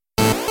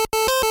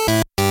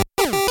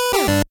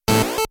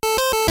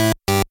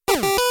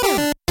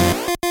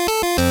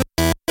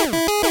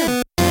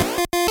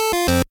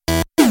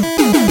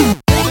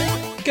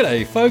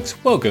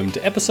folks, welcome to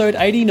episode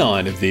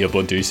 89 of the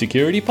Ubuntu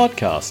Security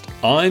Podcast.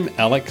 I'm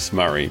Alex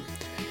Murray.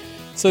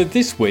 So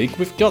this week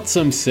we've got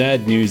some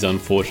sad news,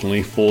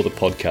 unfortunately, for the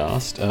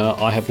podcast.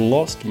 I have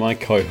lost my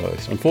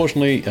co-host.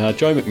 Unfortunately,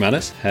 Joe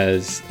McManus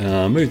has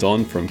moved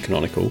on from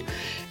Canonical,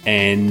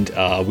 and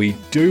we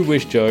do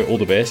wish Joe all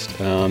the best.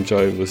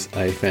 Joe was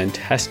a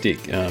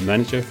fantastic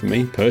manager for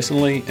me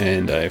personally,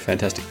 and a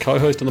fantastic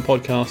co-host on the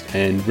podcast,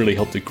 and really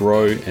helped to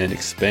grow and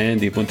expand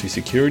the Ubuntu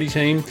security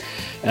team.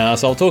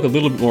 So I'll talk a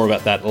little bit more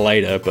about that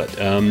later, but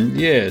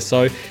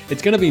so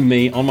it's going to be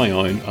me on my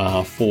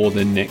own for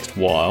the next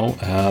while.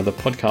 The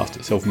podcast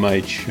itself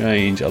may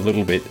change a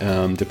little bit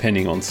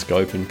depending on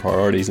scope and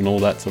priorities and all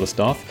that sort of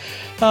stuff.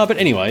 But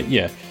anyway,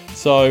 yeah.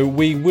 So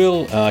we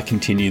will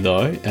continue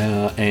though,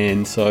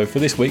 and so for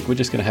this week we're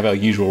just going to have our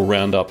usual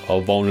roundup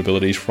of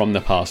vulnerabilities from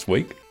the past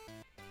week.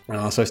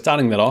 So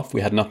starting that off, we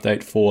had an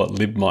update for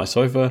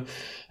libmysofa.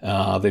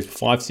 There's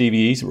 5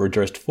 CVEs that were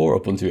addressed for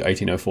Ubuntu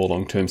 18.04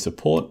 long-term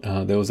support.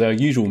 There was our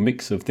usual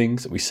mix of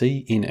things that we see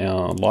in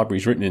our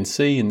libraries written in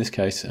C, in this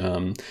case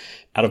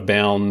out of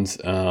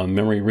bounds,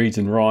 memory reads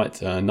and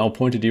writes, null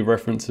pointer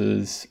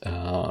dereferences,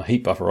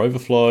 heap buffer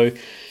overflow,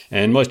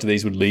 and most of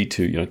these would lead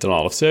to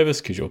denial of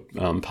service because you're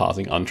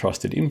parsing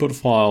untrusted input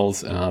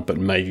files, but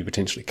maybe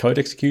potentially code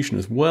execution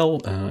as well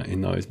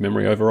in those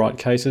memory overwrite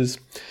cases.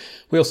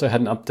 We also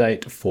had an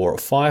update for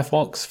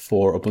Firefox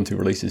for Ubuntu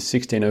releases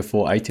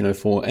 16.04,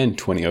 18.04, and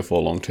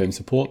 20.04 long-term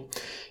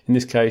support. In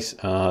this case,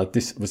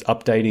 this was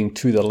updating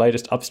to the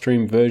latest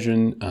upstream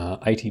version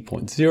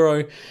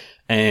 80.0.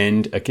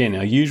 And again,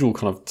 our usual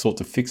kind of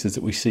sorts of fixes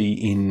that we see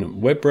in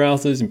web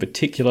browsers, in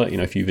particular,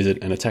 if you visit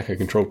an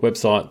attacker-controlled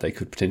website, they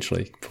could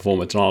potentially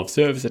perform a denial of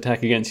service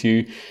attack against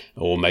you,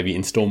 or maybe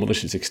install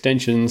malicious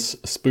extensions,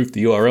 spoof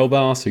the URL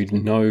bar so you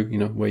didn't know,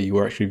 where you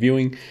were actually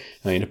viewing,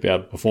 be able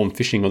to perform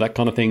phishing or that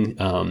kind of thing,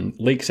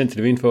 leak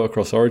sensitive info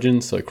across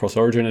origins, so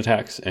cross-origin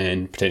attacks,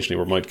 and potentially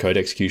remote code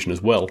execution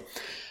as well.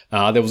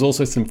 There was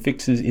also some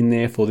fixes in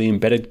there for the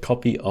embedded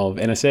copy of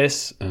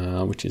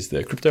NSS, which is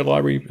the crypto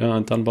library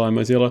done by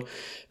Mozilla,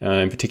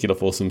 in particular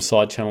for some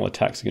side channel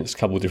attacks against a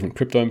couple of different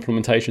crypto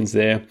implementations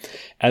there,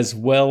 as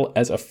well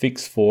as a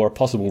fix for a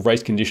possible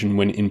race condition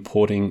when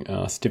importing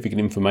certificate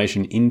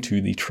information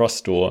into the trust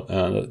store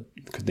that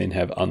could then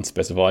have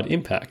unspecified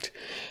impact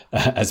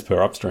as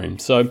per upstream.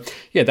 So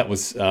yeah, that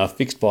was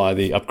fixed by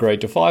the upgrade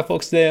to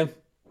Firefox there.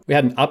 We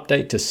had an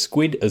update to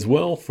Squid as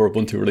well for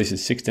Ubuntu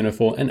releases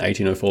 16.04 and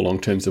 18.04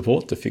 long-term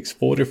support to fix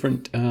 4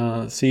 different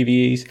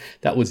CVEs.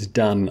 That was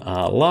done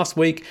last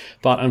week,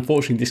 but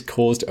unfortunately this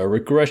caused a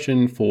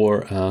regression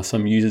for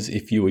some users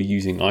if you were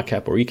using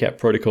ICAP or ECAP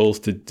protocols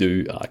to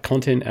do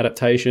content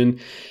adaptation.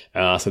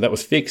 So that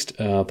was fixed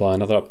by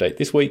another update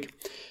this week.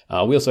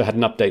 We also had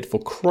an update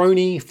for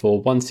Crony for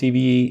 1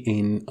 CVE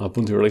in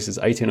Ubuntu releases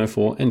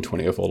 18.04 and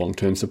 20.04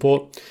 long-term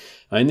support.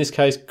 In this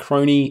case,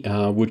 Crony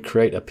would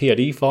create a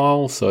PID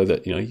file so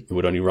that it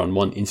would only run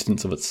one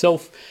instance of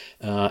itself.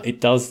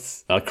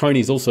 Crony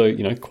is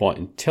also quite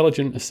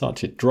intelligent as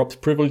such. It drops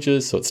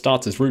privileges, so it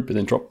starts as root, but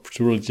then drops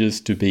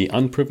privileges to be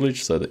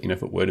unprivileged, so that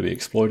if it were to be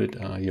exploited,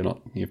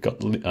 you've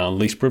got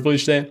least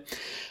privilege there.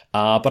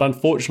 But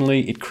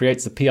unfortunately, it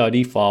creates the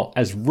PID file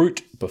as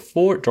root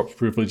before it drops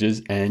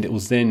privileges, and it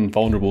was then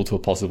vulnerable to a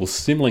possible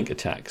symlink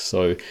attack.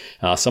 So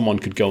someone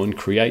could go and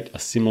create a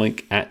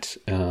symlink at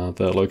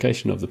the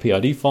location of the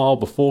PID file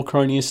before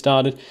Crony is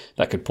started.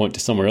 That could point to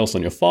somewhere else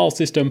on your file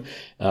system.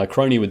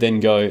 Crony would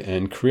then go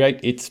and create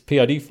its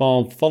PID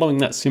file following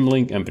that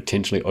symlink and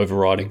potentially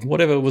overriding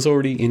whatever was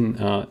already in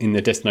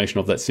the destination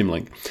of that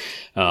symlink.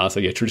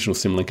 Traditional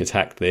symlink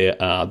attack there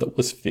that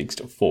was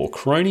fixed for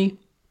Crony.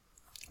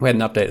 We had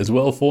an update as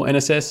well for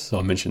NSS, so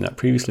I mentioned that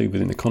previously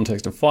within the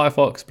context of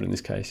Firefox, but in this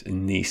case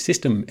in the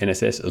system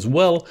NSS as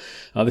well.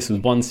 This was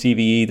 1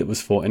 CVE that was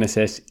for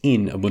NSS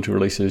in Ubuntu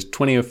releases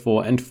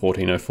 20.04 and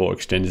 14.04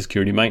 extended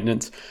security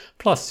maintenance,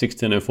 plus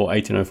 16.04,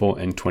 18.04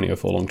 and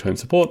 20.04 long-term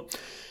support.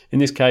 In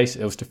this case,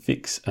 it was to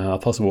fix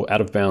possible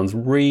out-of-bounds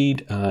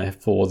read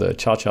for the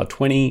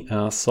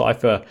char-char20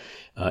 cipher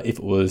if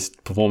it was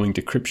performing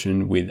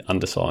decryption with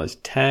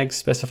undersized tags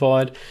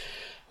specified.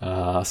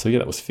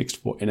 That was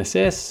fixed for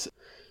NSS.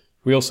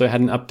 We also had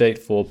an update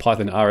for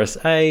Python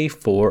RSA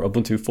for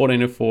Ubuntu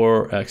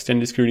 14.04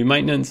 extended security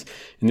maintenance.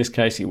 In this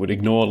case, it would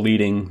ignore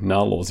leading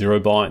null or 0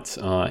 bytes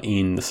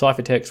in the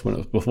ciphertext when it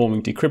was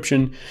performing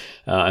decryption.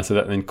 And so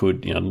that then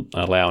could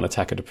allow an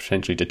attacker to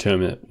potentially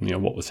determine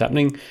what was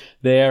happening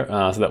there.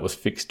 So that was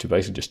fixed to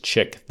basically just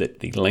check that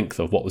the length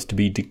of what was to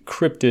be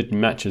decrypted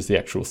matches the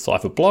actual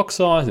cipher block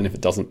size, and if it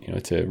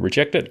doesn't, to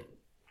reject it.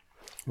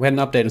 We had an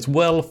update as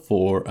well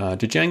for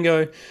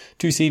Django,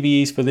 2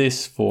 CVEs for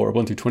this, for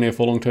Ubuntu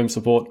 20.04 long-term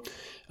support.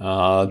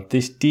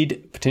 This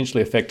did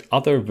potentially affect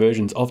other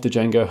versions of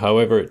Django,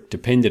 however, it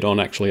depended on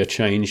actually a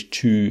change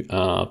to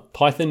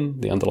Python,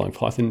 the underlying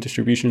Python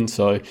distribution.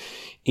 So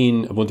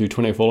in Ubuntu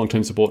 20.04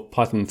 long-term support,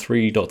 Python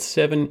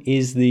 3.7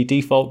 is the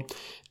default.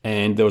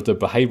 And there was a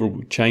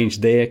behavioral change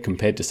there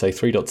compared to, say,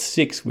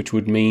 3.6, which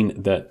would mean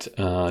that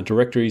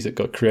directories that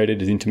got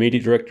created as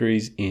intermediate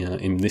directories,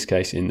 in this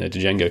case in the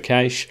Django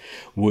cache,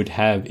 would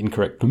have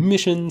incorrect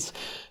permissions.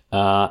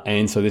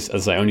 And so this,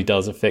 as I say, only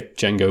does affect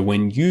Django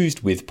when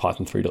used with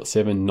Python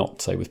 3.7,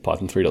 not, say, with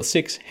Python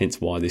 3.6, hence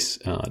why this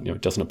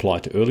doesn't apply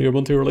to earlier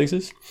Ubuntu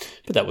releases.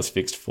 But that was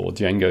fixed for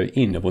Django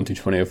in Ubuntu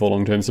 20.04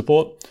 long-term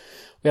support.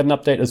 We had an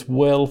update as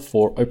well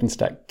for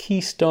OpenStack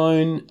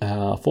Keystone,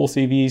 4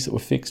 CVEs that were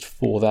fixed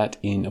for that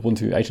in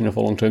Ubuntu 18.04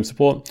 long-term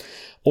support.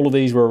 All of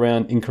these were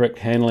around incorrect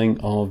handling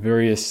of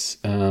various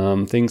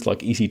things like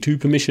EC2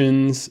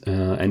 permissions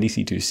and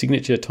EC2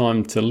 signature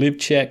time to live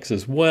checks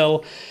as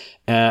well.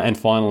 And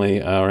finally,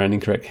 around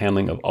incorrect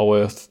handling of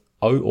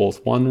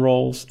OAuth 1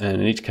 roles.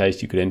 And in each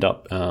case, you could end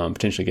up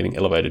potentially getting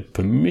elevated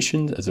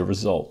permissions as a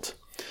result.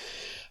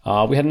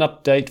 We had an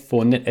update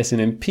for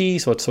NetSNMP,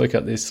 so I spoke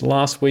about this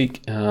last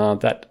week.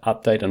 That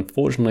update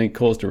unfortunately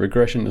caused a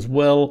regression as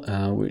well,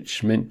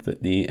 which meant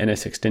that the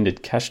NS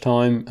extended cache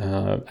time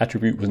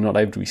attribute was not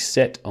able to be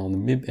set on the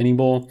MIB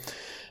anymore.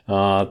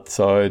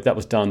 So that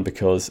was done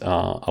because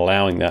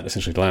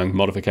essentially allowing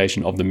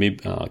modification of the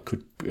MIB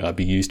could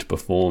be used to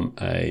perform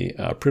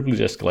a privilege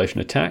escalation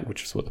attack,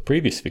 which is what the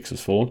previous fix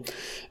was for.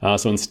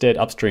 So instead,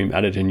 Upstream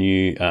added a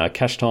new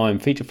cache time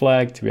feature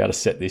flag to be able to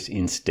set this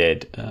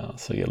instead.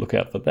 So yeah, look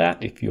out for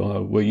that if you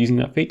were using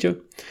that feature.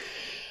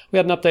 We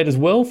had an update as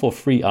well for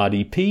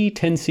FreeRDP,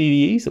 10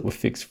 CVEs that were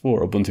fixed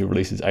for Ubuntu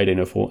releases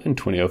 18.04 and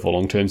 20.04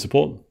 long-term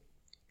support.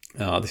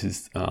 This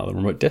is the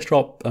remote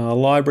desktop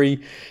library,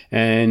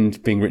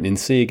 and being written in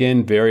C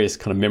again, various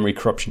kind of memory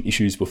corruption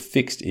issues were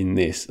fixed in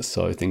this.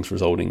 So things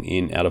resulting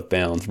in out of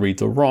bounds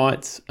reads or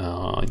writes,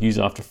 use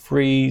after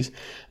freeze,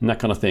 and that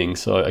kind of thing.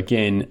 So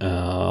again,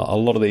 a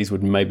lot of these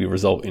would maybe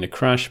result in a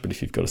crash, but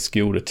if you've got a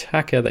skilled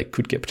attacker, they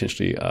could get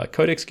potentially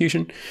code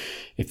execution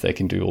if they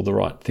can do all the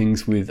right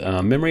things with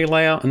memory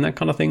layout and that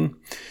kind of thing.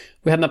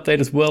 We had an update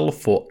as well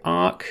for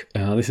Arc.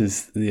 This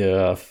is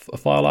the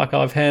file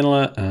archive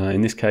handler.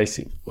 In this case,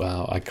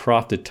 I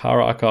crafted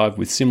tar archive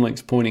with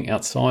symlinks pointing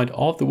outside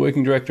of the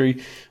working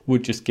directory,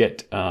 would just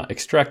get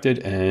extracted,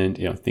 and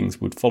things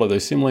would follow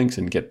those symlinks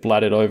and get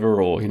blatted over,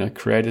 or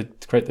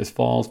create those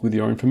files with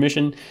your own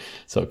permission.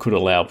 So it could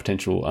allow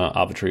potential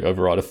arbitrary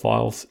override of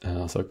files.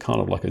 So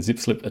kind of like a zip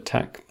slip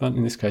attack, but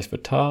in this case for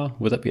tar.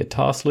 Would that be a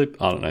tar slip?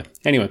 I don't know.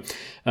 Anyway,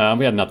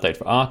 we had an update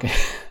for Arc.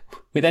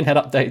 We then had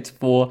updates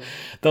for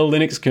the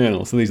Linux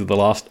kernel. So these are the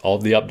last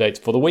of the updates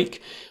for the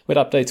week. We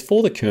had updates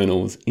for the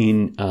kernels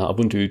in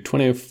Ubuntu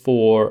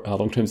 20.04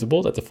 long-term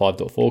support. That's a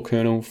 5.4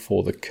 kernel,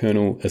 for the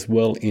kernel as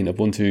well in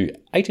Ubuntu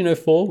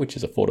 18.04, which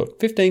is a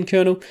 4.15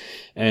 kernel,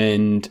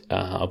 and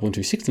Ubuntu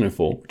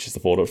 16.04, which is the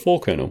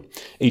 4.4 kernel.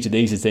 Each of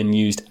these is then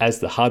used as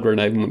the hardware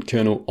enablement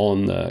kernel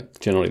on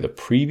generally the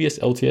previous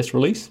LTS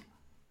release.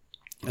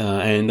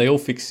 And they all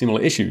fix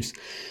similar issues.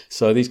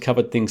 So these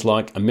covered things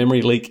like a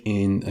memory leak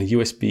in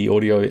USB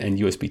audio and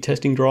USB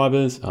testing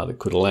drivers that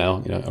could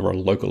allow a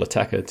local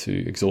attacker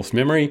to exhaust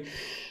memory.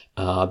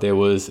 There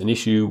was an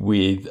issue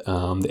with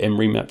the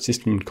mremap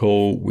system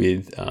call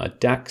with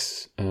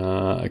DAX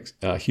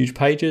huge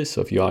pages.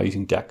 So if you are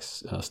using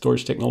DAX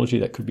storage technology,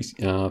 that could be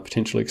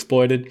potentially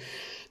exploited.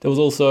 There was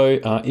also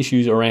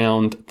issues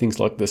around things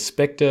like the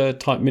Spectre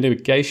type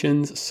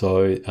mitigations,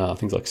 so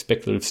things like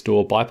speculative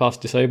store bypass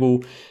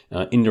disable,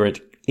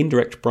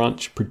 indirect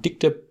branch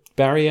predictor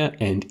barrier,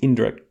 and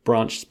indirect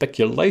branch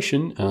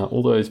speculation,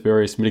 all those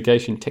various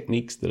mitigation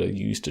techniques that are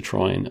used to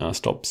try and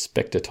stop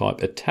Spectre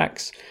type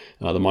attacks,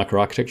 the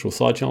microarchitectural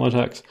side channel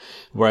attacks,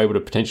 were able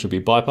to potentially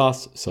be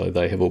bypassed, so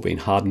they have all been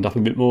hardened up a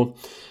bit more.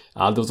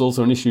 There was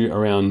also an issue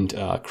around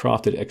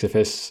crafted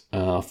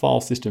XFS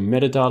file system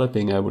metadata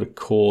being able to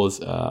cause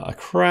a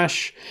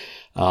crash.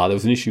 There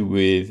was an issue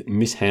with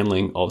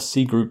mishandling of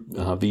cgroup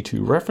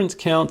v2 reference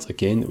counts.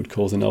 Again, that would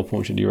cause a null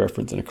pointer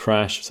dereference and a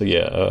crash. So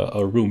yeah,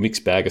 a real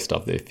mixed bag of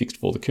stuff there fixed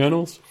for the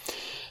kernels.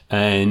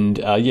 And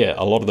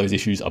a lot of those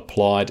issues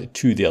applied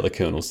to the other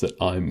kernels that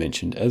I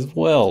mentioned as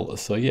well.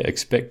 So yeah,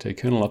 expect a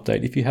kernel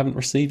update if you haven't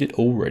received it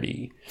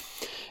already.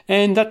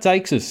 And that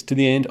takes us to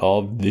the end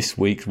of this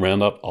week's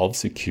roundup of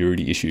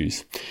security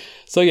issues.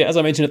 So yeah, as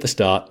I mentioned at the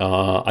start,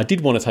 I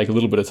did want to take a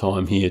little bit of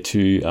time here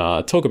to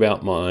talk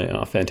about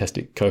my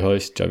fantastic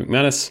co-host, Joe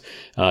McManus.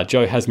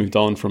 Joe has moved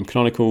on from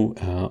Canonical.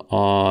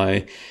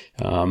 I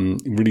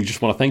really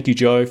just want to thank you,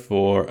 Joe,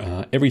 for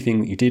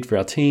everything that you did for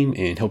our team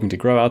and helping to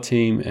grow our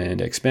team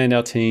and expand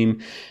our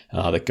team,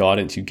 the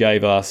guidance you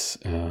gave us.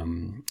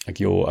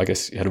 You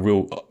had a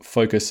real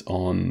focus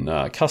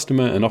on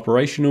customer and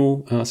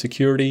operational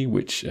security,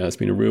 which has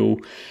been a real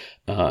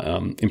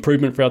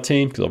improvement for our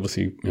team, because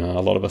obviously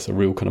a lot of us are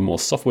real kind of more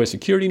software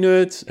security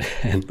nerds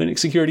and Linux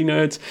security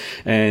nerds,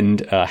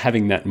 and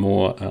having that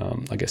more,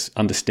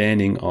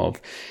 understanding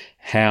of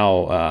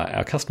how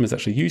our customers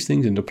actually use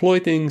things and deploy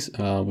things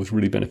was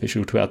really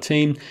beneficial to our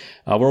team.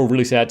 We're all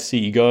really sad to see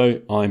you go.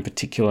 I in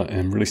particular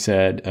am really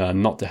sad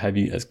not to have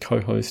you as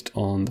co-host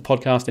on the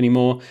podcast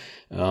anymore.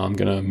 I'm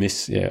going to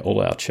miss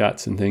all our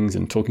chats and things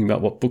and talking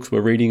about what books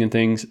we're reading and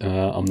things.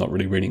 I'm not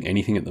really reading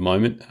anything at the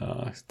moment.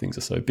 Things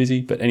are so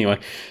busy. But anyway,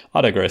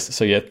 I digress.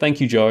 So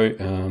thank you, Joe.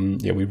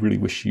 We really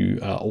wish you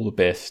all the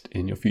best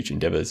in your future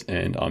endeavors.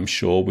 And I'm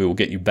sure we will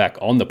get you back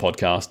on the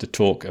podcast to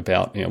talk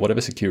about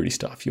whatever security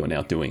stuff you are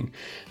now doing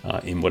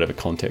in whatever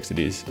context it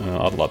is.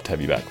 I'd love to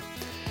have you back.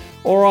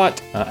 All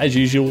right, as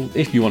usual,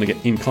 if you want to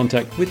get in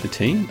contact with the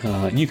team,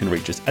 you can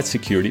reach us at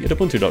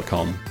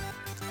security@ubuntu.com.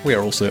 We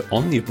are also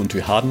on the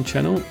Ubuntu Hardened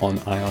channel on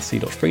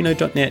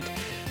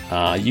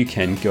irc.freenode.net. You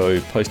can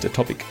go post a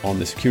topic on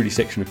the security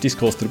section of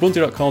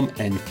discourse.ubuntu.com.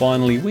 And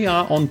finally, we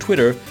are on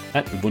Twitter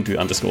at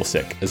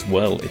Ubuntu_sec as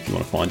well, if you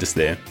want to find us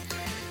there.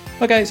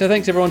 Okay, so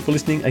thanks everyone for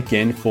listening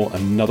again for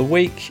another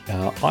week.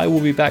 I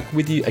will be back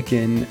with you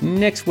again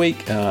next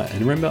week. And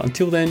remember,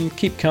 until then,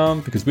 keep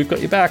calm because we've got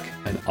your back,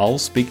 and I'll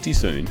speak to you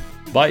soon.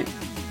 Bye.